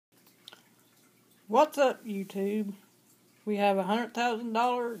What's up, YouTube? We have a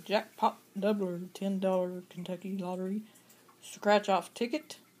 $100,000 Jackpot doubler, $10 Kentucky lottery scratch-off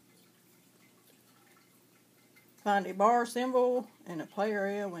ticket. Find a bar symbol in a play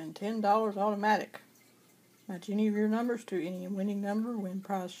area, win $10 automatic. Match any of your numbers to any winning number, win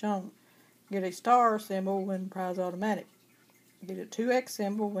prize shown. Get a star symbol, win prize automatic. Get a 2X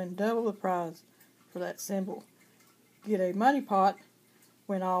symbol, win double the prize for that symbol. Get a money pot,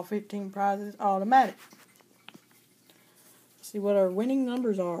 win all 15 prizes automatic. See what our winning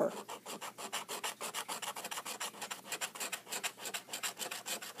numbers are.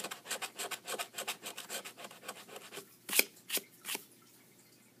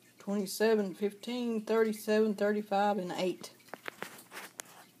 $27, $15, $37, $35, and $8.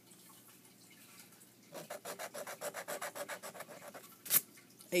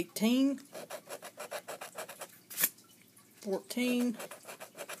 $18, $14,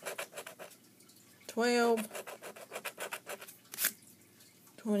 $12,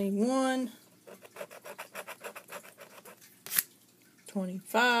 $21,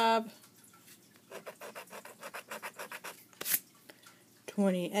 $25,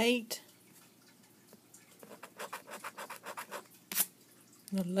 $28,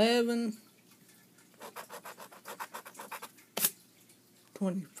 $11,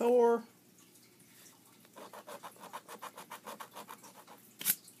 $24,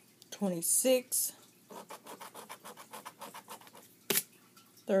 $26,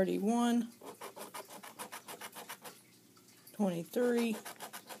 $31, $23,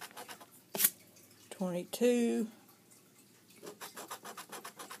 $22,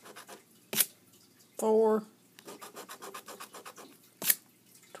 $4,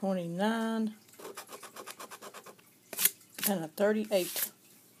 $29, and a $38.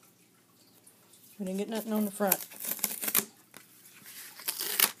 We didn't get nothing on the front.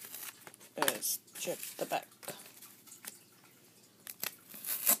 Let's check the back.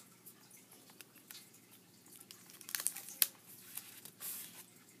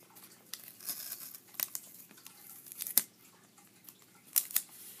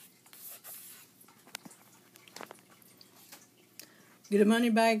 Get a money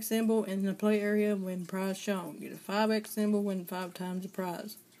bag symbol in the play area, win prize shown. Get a 5X symbol, win 5 times the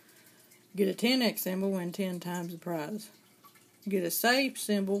prize. Get a 10X symbol, win 10 times the prize. Get a safe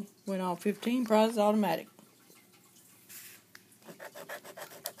symbol, win all 15 prizes automatic.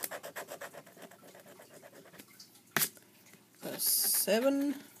 A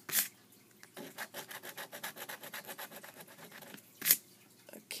 7.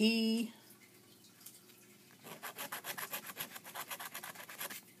 A key.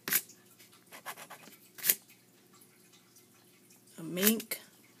 A mink.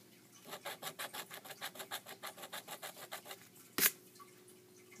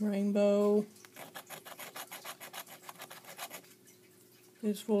 Rainbow.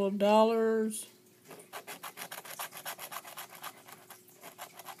 Fistful of dollars.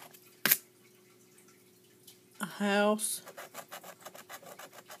 A house.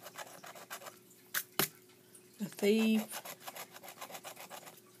 A thief.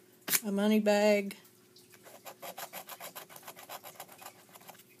 A money bag.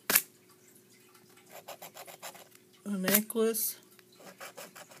 A necklace.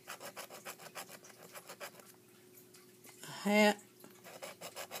 A hat.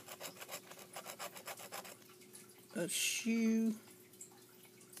 A shoe.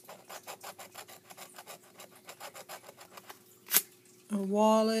 A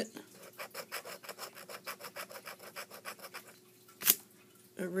wallet.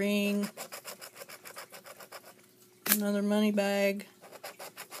 A ring. Another money bag.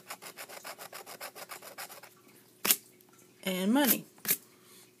 And money.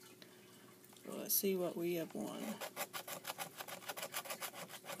 So let's see what we have won.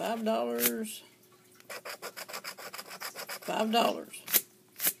 $5. $5.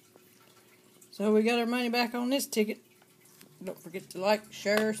 So we got our money back on this ticket. Don't forget to like,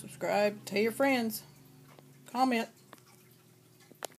 share, subscribe, tell your friends, comment.